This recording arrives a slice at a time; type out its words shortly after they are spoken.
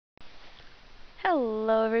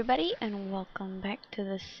Hello everybody and welcome back to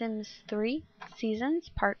The Sims 3 Seasons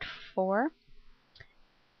Part 4.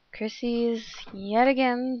 Crissy is yet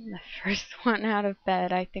again the first one out of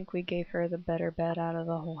bed. I think we gave her the better bed out of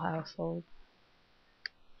the whole household.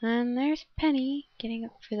 And there's Penny getting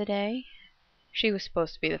up for the day. She was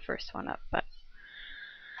supposed to be the first one up, but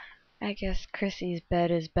I guess Crissy's bed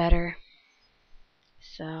is better.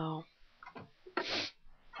 So...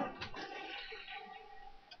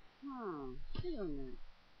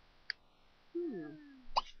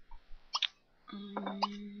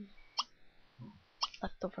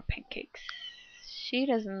 leftover pancakes. She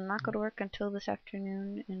does not go to work until this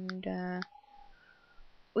afternoon, and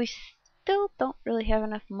we still don't really have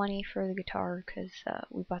enough money for the guitar because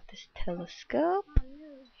we bought this telescope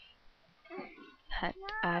that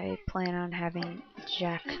I plan on having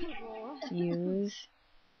Jack use.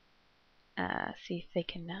 See if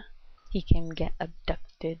he can get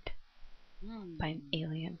abducted by an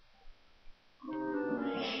alien.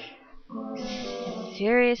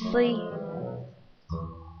 Seriously?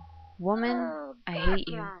 Woman, I hate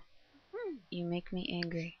you. You make me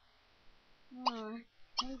angry.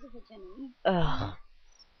 Ugh.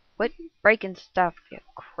 Quit breaking stuff, you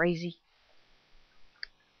crazy.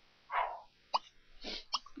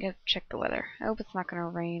 Yep, check the weather. I hope it's not gonna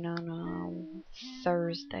rain on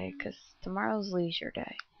Thursday, because tomorrow's leisure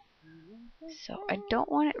day. So I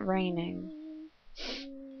don't want it raining.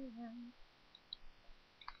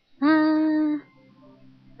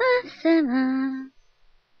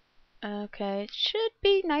 Okay, it should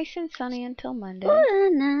be nice and sunny until Monday.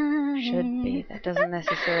 Should be. That doesn't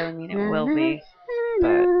necessarily mean it will be.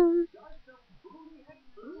 But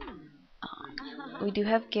we do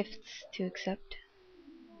have gifts to accept.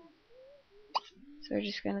 So we're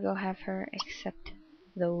just gonna go have her accept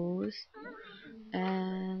those.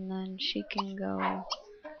 And then she can go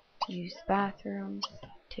use the bathroom,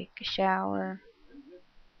 take a shower,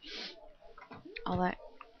 all that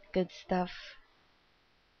good stuff.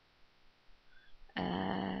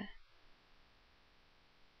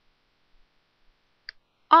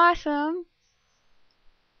 Awesome!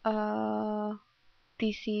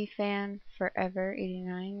 DC fan forever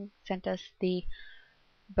 89 sent us the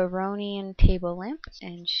Baronian table lamp,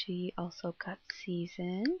 and she also got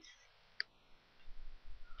seasons.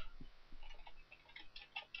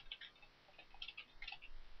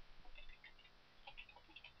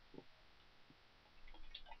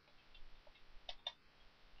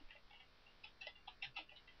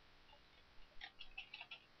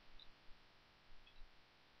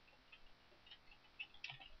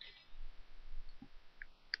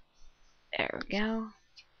 There we go.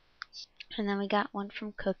 And then we got one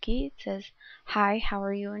from Cookie. It says, "Hi, how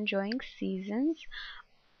are you enjoying seasons?"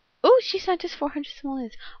 Oh, she sent us 400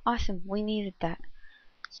 simoleons. Awesome, we needed that.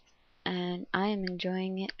 And I am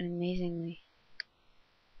enjoying it amazingly.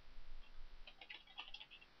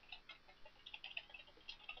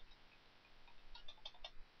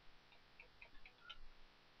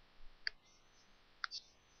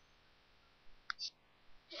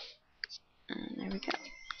 And there we go.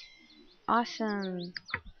 Awesome.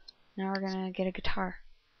 Now we're gonna get a guitar.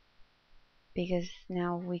 Because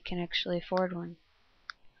now we can actually afford one.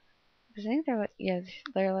 I think they're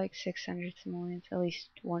like 600 simoleons. At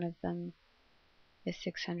least one of them is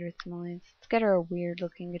 600 simoleons. Let's get her a weird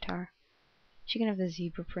looking guitar. She can have the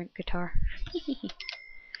zebra print guitar.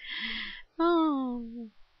 Oh,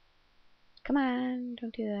 come on,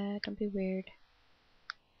 don't do that. Don't be weird.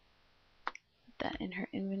 Put that in her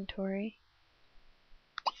inventory.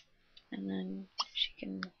 And then she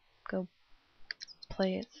can go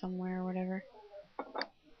play it somewhere or whatever.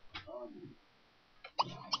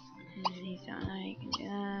 And he's down there, you can do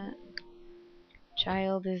that.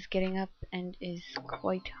 Child is getting up and is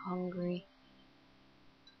quite hungry.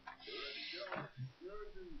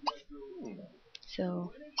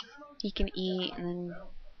 So he can eat and then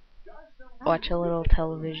watch a little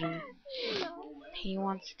television. He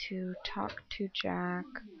wants to talk to Jack,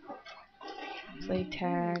 play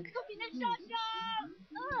tag.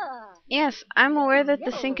 Yes, I'm aware that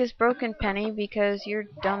the sink is broken, Penny, because your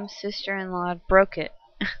dumb sister-in-law broke it.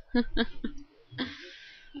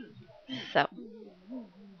 So,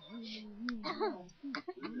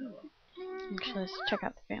 let's check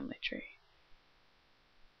out the family tree.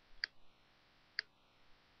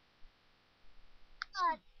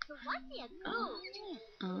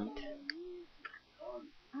 Aunt.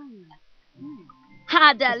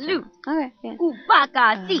 Hadalu, Okay, yeah.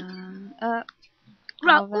 Ubakasi,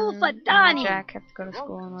 Alvin and Jack have to go to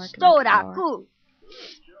school and work in the tower.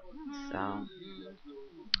 So,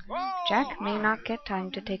 Jack may not get time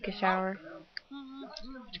to take a shower.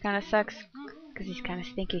 Which kind of sucks, Because he's kind of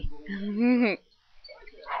stinky.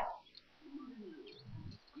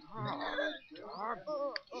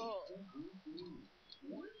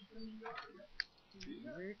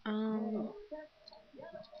 um,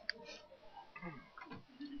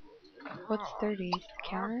 what's 30? The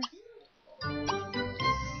counter?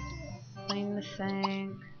 Clean the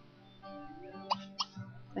sink.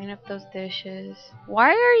 Clean up those dishes. Why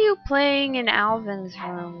are you playing in Alvin's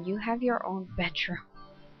room? You have your own bedroom.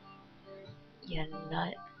 You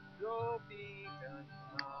nut.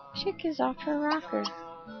 Chick is off her rocker.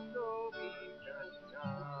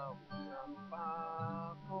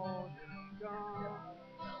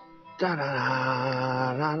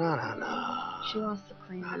 She wants to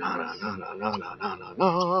clean the house.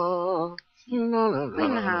 Clean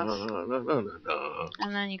the house.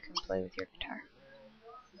 And then you can play with your guitar.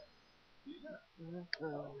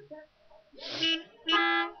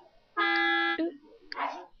 Oop.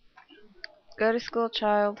 Go to school,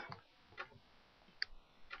 child.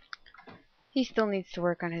 He still needs to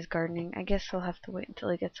work on his gardening. I guess he'll have to wait until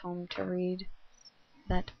he gets home to read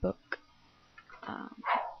that book.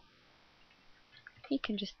 He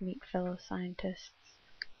can just meet fellow scientists.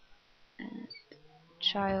 And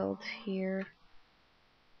child here.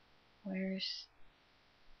 Where's...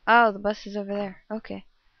 Oh, the bus is over there. Okay.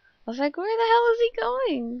 I was like, where the hell is he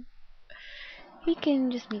going? He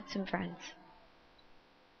can just meet some friends.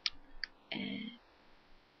 And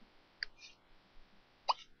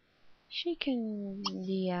she can...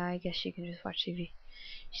 Yeah, I guess she can just watch TV.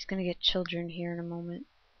 She's gonna get children here in a moment.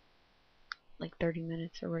 Like 30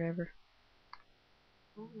 minutes or whatever.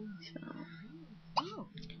 So...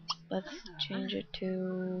 Let's change it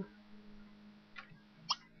to...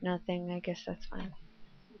 Nothing. I guess that's fine.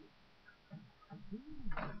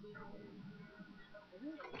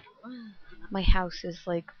 My house is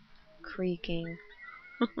like creaking.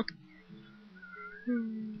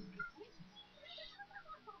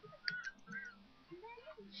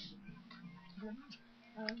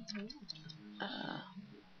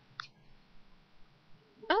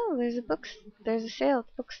 Oh, there's a sale at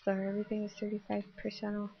the bookstore. Everything is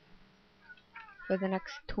 35% off for the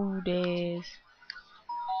next 2 days.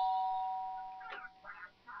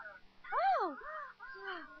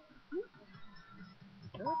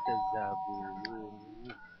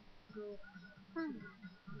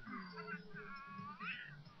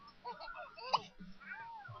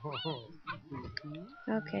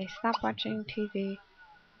 Okay, stop watching TV.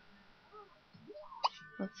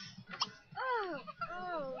 Let's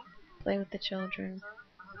play with the children.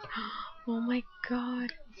 Oh my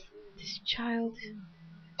god. This child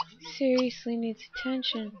seriously needs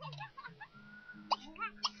attention.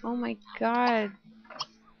 Oh my god.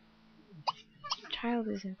 This child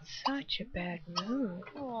is in such a bad mood.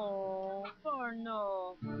 Oh,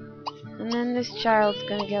 no. And then this child's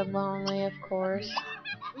gonna get lonely, of course.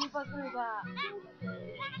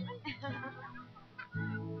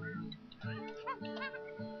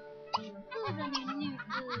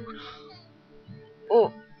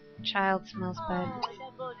 Oh, child smells bad.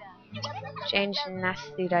 Change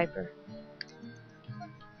nasty diaper.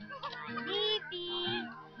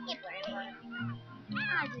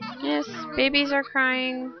 Yes, babies are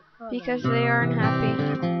crying because they aren't happy.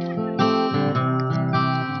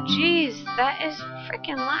 Jeez, that is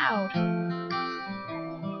freaking loud.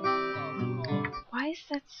 Why is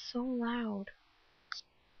that so loud?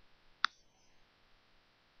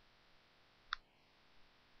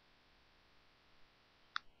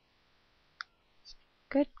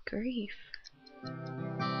 Good grief.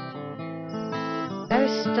 That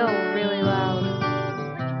is still really loud.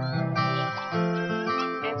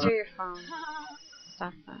 Answer your phone.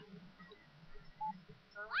 Stop that.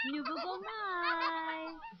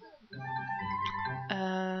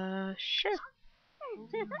 Sure.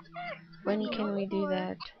 When can we do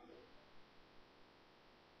that?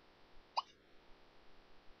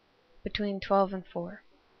 Between 12 and 4.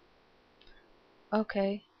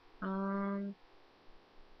 Okay.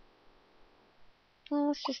 Well,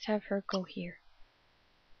 let's just have her go here.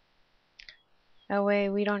 That way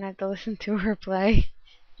we don't have to listen to her play.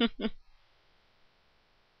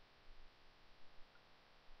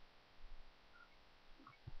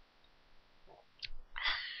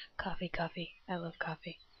 Coffee, coffee. I love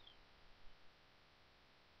coffee.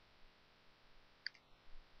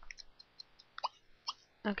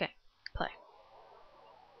 Okay, play.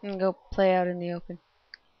 And go play out in the open.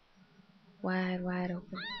 Wide, wide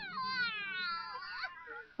open.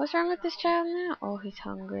 What's wrong with this child now? Oh, he's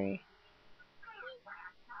hungry.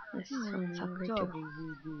 This one's hungry too.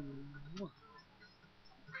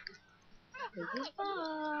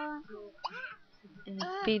 And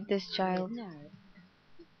feed this child.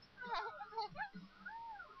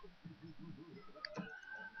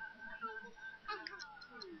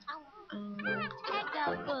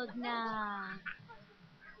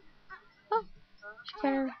 Oh, she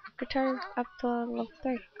got her guitar up to level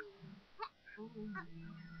 3.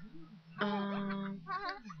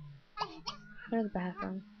 Go to the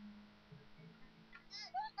bathroom.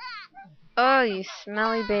 Oh, you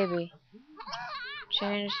smelly baby.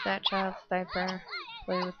 Change that child's diaper.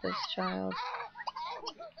 Play with this child.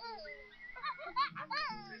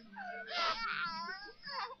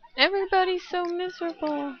 Everybody's so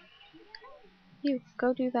miserable. You,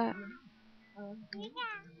 go do that.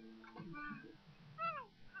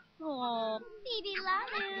 Oh, baby, love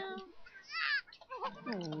you.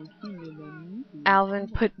 Alvin,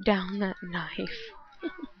 put down that knife.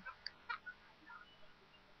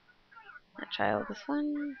 That child is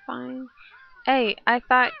fine. Hey, I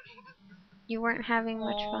thought you weren't having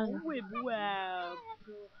much fun.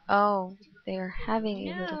 Oh, they are having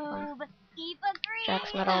a little fun.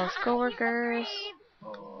 Jack's met all his coworkers.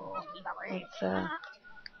 Let's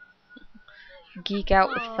geek out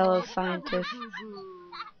with fellow scientists.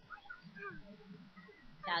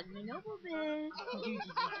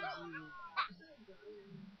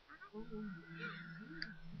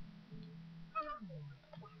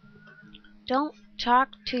 Don't talk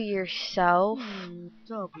to yourself.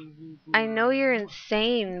 I know you're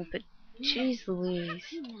insane, but jeez Louise.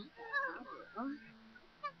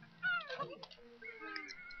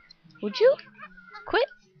 Would you quit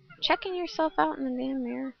checking yourself out in the damn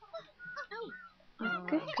mirror? Oh,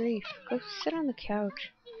 good grief. Go sit on the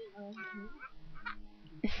couch.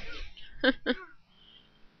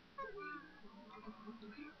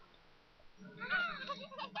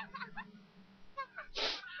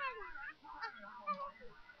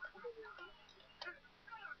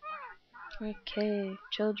 Okay,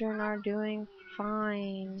 children are doing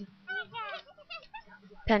fine.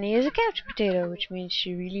 Penny is a couch potato, which means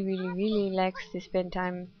she really likes to spend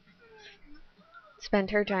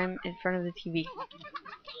her time in front of the TV.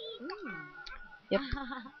 Yep.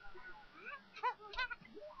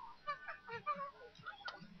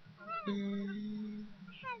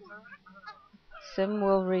 Sim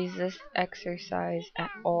will resist exercise at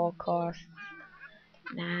all costs.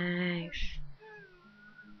 Nice.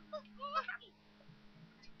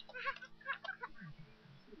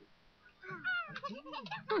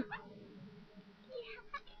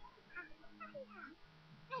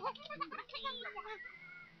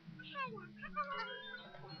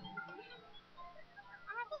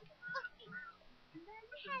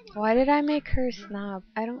 Why did I make her a snob?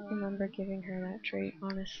 I don't remember giving her that trait,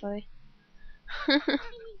 honestly.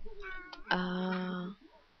 Blah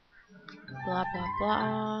blah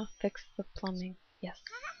blah. Fix the plumbing. Yes.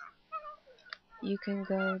 You can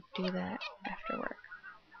go do that after work.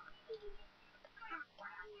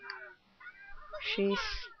 She's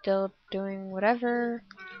still doing whatever.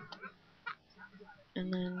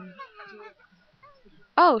 And then...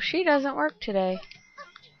 Oh, she doesn't work today.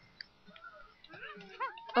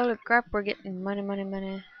 Oh crap, we're getting money.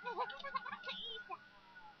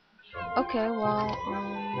 Okay, well,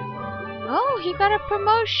 oh, he got a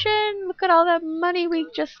promotion! Look at all that money we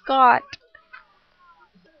just got!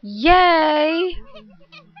 Yay!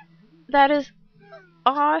 That is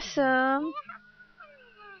awesome!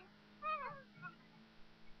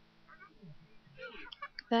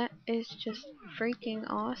 That is just freaking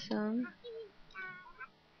awesome.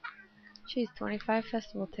 Jeez, 25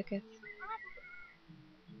 festival tickets.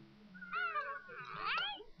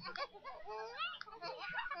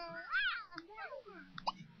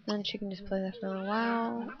 Then she can just play that for a little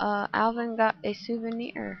while. Alvin got a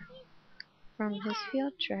souvenir from his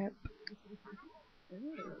field trip.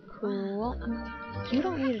 Cool. You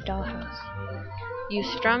don't need a dollhouse. You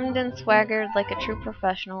strummed and swaggered like a true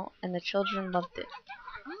professional, and the children loved it.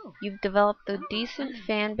 You've developed a decent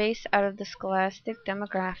fan base out of the scholastic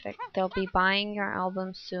demographic. They'll be buying your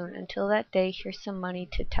album soon. Until that day, here's some money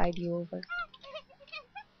to tide you over.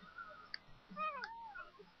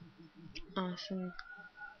 Awesome.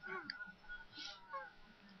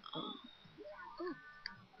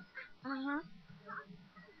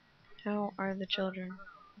 How are the children?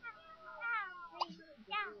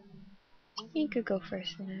 He could go for a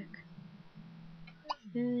snack.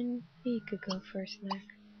 And he could go for a snack.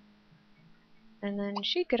 And then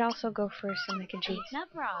she could also go for some mac and cheese.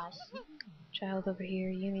 Child over here,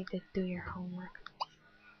 you need to do your homework.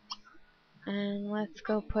 And let's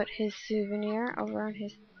go put his souvenir over on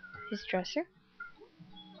his dresser.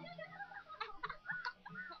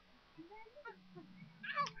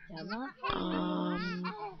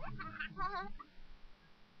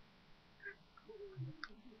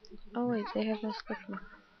 Oh wait, they have no squishmallow.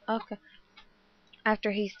 Okay.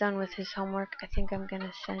 After he's done with his homework, I think I'm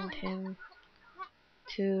gonna send him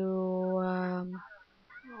to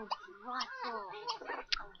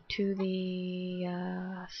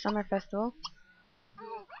the summer festival.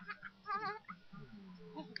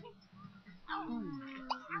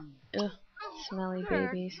 Ugh, smelly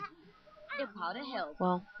babies.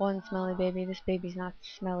 Well, one smelly baby. This baby's not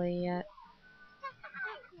smelly yet.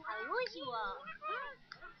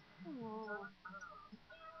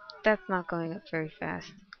 That's not going up very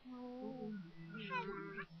fast.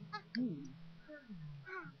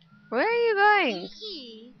 Where are you going?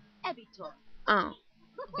 Oh,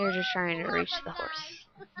 you're just trying to reach the horse.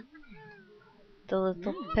 The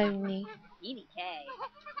little pony.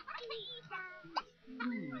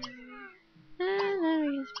 And let me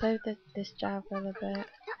just play with this job for a little bit.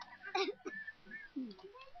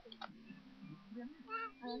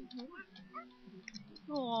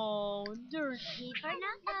 Oh, dirty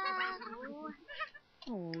banana.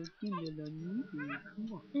 Oh,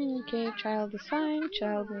 Okay, child is fine.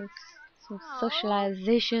 Child needs some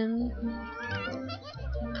socialization.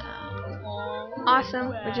 Awesome,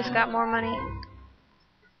 we just got more money.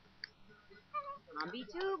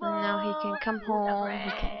 Now he can come home,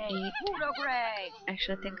 he can eat.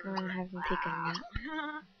 Actually, I think I'm gonna have him take a nap.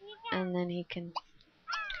 And then he can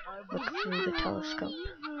look through the telescope.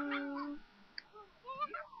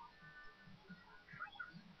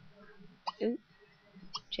 Ooh,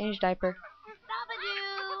 change diaper.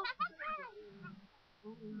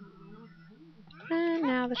 And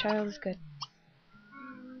now the child is good.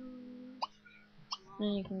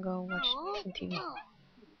 And you can go watch some TV.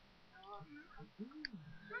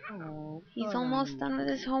 He's almost done with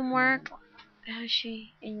his homework. Has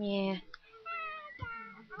she? Yeah.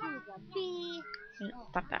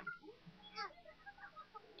 Stop that.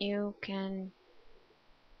 You can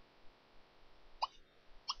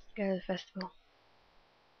go to the festival.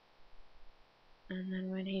 And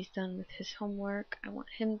then when he's done with his homework, I want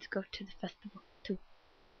him to go to the festival too.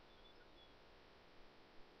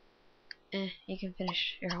 You can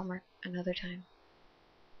finish your homework another time.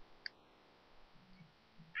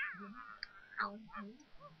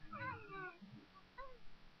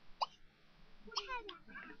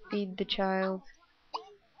 Feed the child.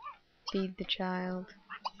 Feed the child.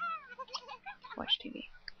 Watch TV.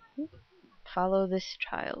 Follow this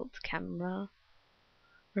child, camera.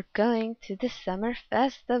 We're going to the summer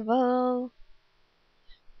festival.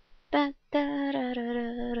 Da, da, da, da,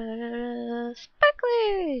 da, da, da.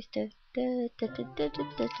 Sparklers! Da, da, da, da, da,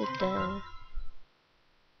 da, da, da.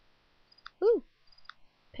 Ooh,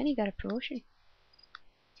 Penny got a promotion.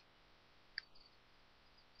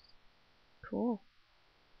 Cool.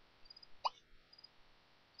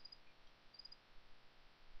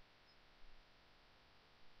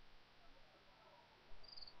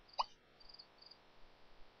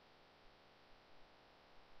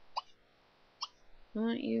 I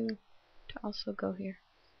want you to also go here.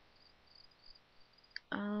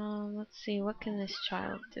 Let's see, what can this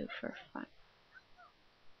child do for fun?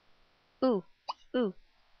 Ooh, ooh,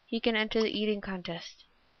 he can enter the eating contest.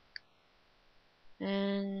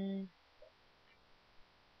 And,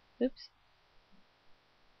 oops.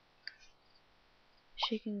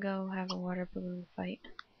 She can go have a water balloon fight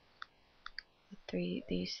with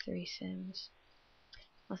these three Sims.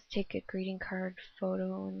 Let's take a greeting card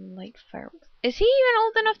photo and light fireworks. Is he even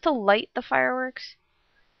old enough to light the fireworks?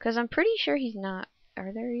 Because I'm pretty sure he's not.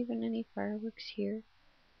 Are there even any fireworks here?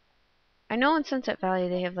 I know in Sunset Valley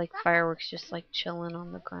they have like fireworks just like chilling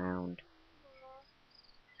on the ground.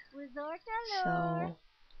 So,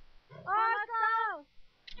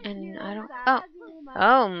 and I don't.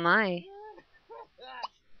 Oh my.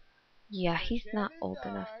 Yeah, he's not old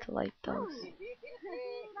enough to light those.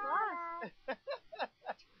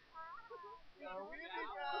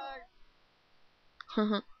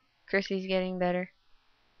 Chrissy's getting better.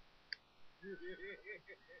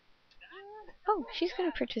 Oh, she's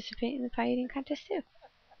gonna participate in the pie eating contest too.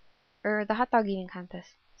 Or the hot dog eating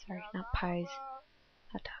contest. Sorry, not pies.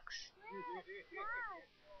 Hot dogs.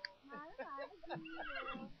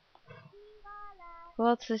 Who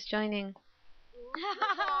else is joining?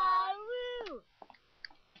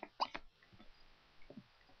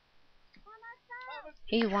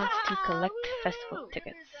 He wants to collect festival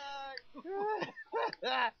tickets.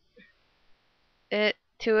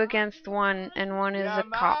 Two against one, and one is a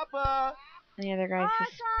cop. And the other guy's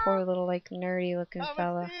this poor little, like, nerdy looking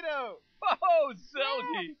fella. Oh,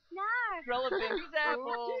 Selkie!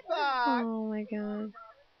 Oh my god.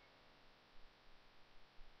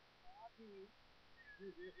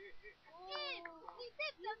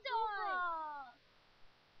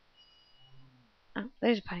 Oh,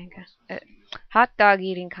 there's a pie contest. Hot dog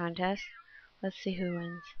eating contest. Let's see who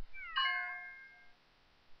wins.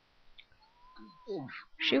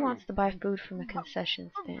 She wants to buy food from a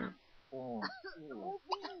concession stand.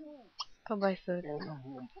 Go buy food.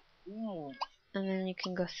 And then you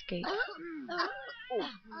can go skate.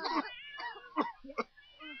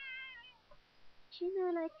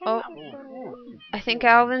 Oh, I think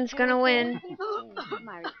Alvin's gonna win.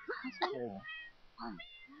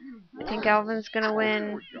 I think Alvin's gonna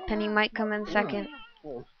win. Penny might come in second.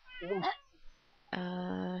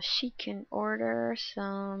 She can order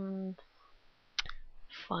some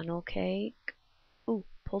funnel cake. Ooh,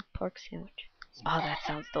 pulled pork sandwich. Oh, that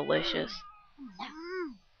sounds delicious.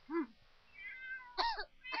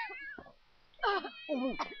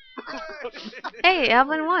 Hey,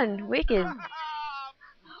 Alvin won. Wicked.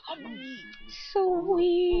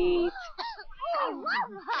 Sweet.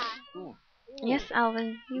 Yes,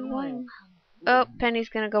 Alvin, you won. Oh, Penny's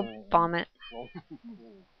gonna go vomit.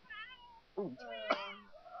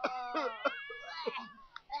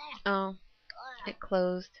 Oh, it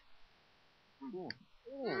closed.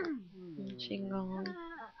 She can go home.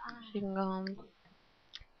 She can go home.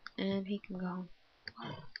 And he can go home.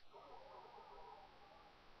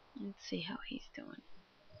 Let's see how he's doing.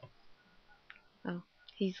 Oh,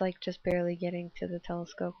 he's like just barely getting to the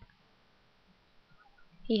telescope.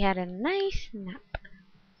 He had a nice nap.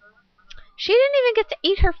 She didn't even get to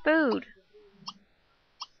eat her food.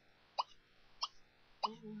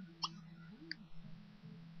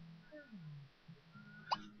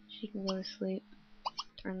 She can go to sleep.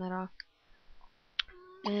 Turn that off.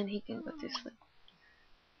 And he can go to sleep.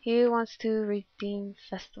 He wants to redeem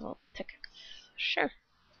festival tickets. Sure.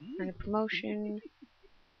 Earn a promotion.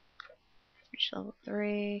 Reach level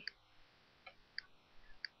 3.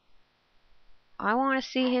 I want to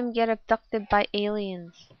see him get abducted by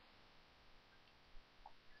aliens.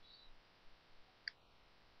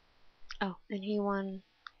 Oh, and he won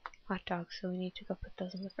hot dogs, so we need to go put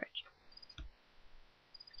those in the fridge.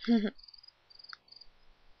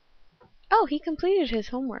 Oh, he completed his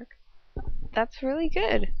homework. That's really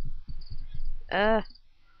good. I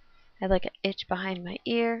had like an itch behind my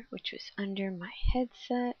ear, which was under my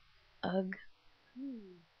headset. Ugh.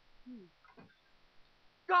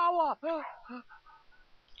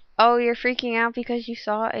 Oh, you're freaking out because you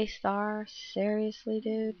saw a star? Seriously,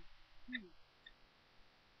 dude?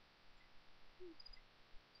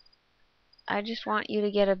 I just want you to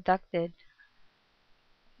get abducted.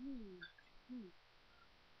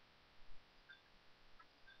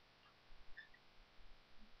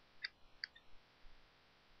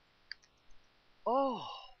 Oh.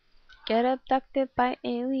 Get abducted by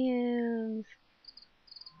aliens.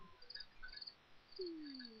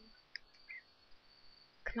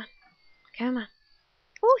 Come on. Come on.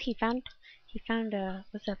 Oh, he found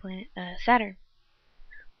what's that planet? Saturn.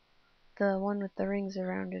 The one with the rings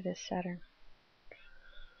around it is Saturn.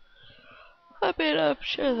 I mean, I'm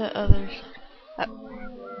sure that others.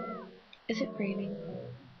 Is it raining?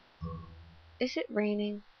 Is it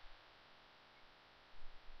raining?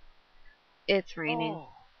 It's raining.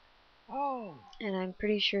 Oh. And I'm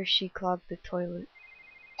pretty sure she clogged the toilet.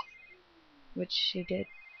 Which she did.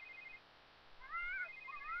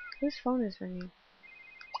 Whose phone is ringing?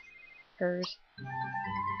 Hers.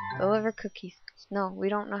 Deliver cookies. No, we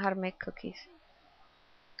don't know how to make cookies.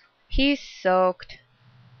 He's soaked.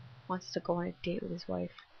 Wants to go on a date with his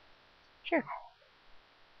wife. Sure.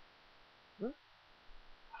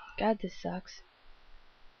 God, this sucks.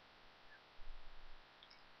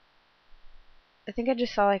 I think I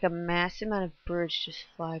just saw like a massive amount of birds just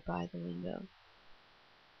fly by the window.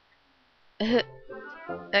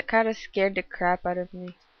 That kind of scared the crap out of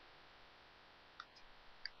me.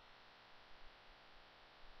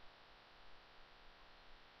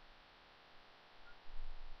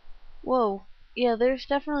 Whoa. Yeah, there's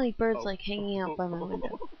definitely birds like hanging out by my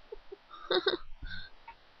window.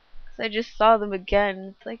 I just saw them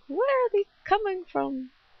again. It's like, where are they coming from?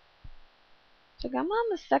 It's like, I'm on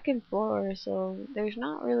the second floor, so there's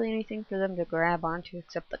not really anything for them to grab onto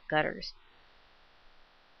except the gutters.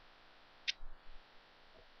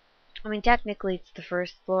 I mean, technically it's the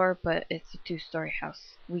first floor, but it's a 2-story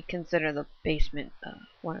house. We consider the basement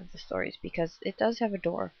one of the stories because it does have a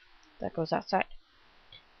door that goes outside.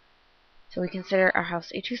 So we consider our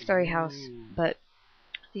house a 2-story house, but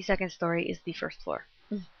the second story is the first floor.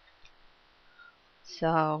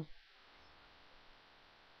 So,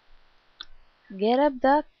 get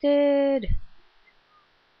abducted.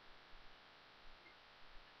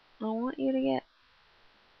 I want you to get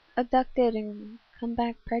abducted and come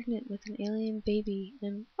back pregnant with an alien baby.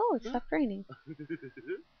 And oh, it stopped raining.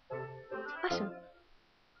 Awesome.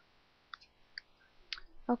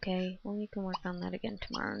 Okay, well you can work on that again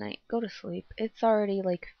tomorrow night. Go to sleep. It's already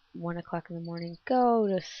like 1 o'clock in the morning. Go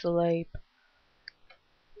to sleep.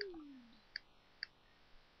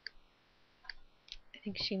 I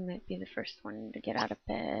think she might be the first one to get out of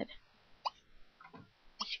bed.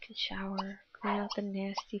 She can shower, clean out the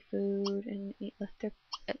nasty food, and eat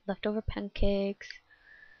leftover pancakes.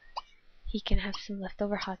 He can have some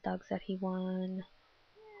leftover hot dogs that he won.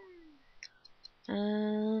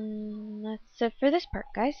 And that's it for this part,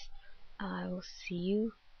 guys. I will see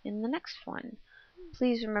you in the next one.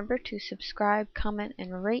 Please remember to subscribe, comment,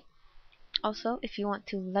 and rate. Also, if you want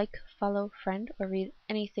to like, follow, friend, or read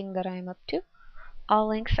anything that I am up to, all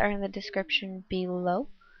links are in the description below.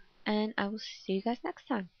 And I will see you guys next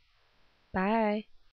time. Bye.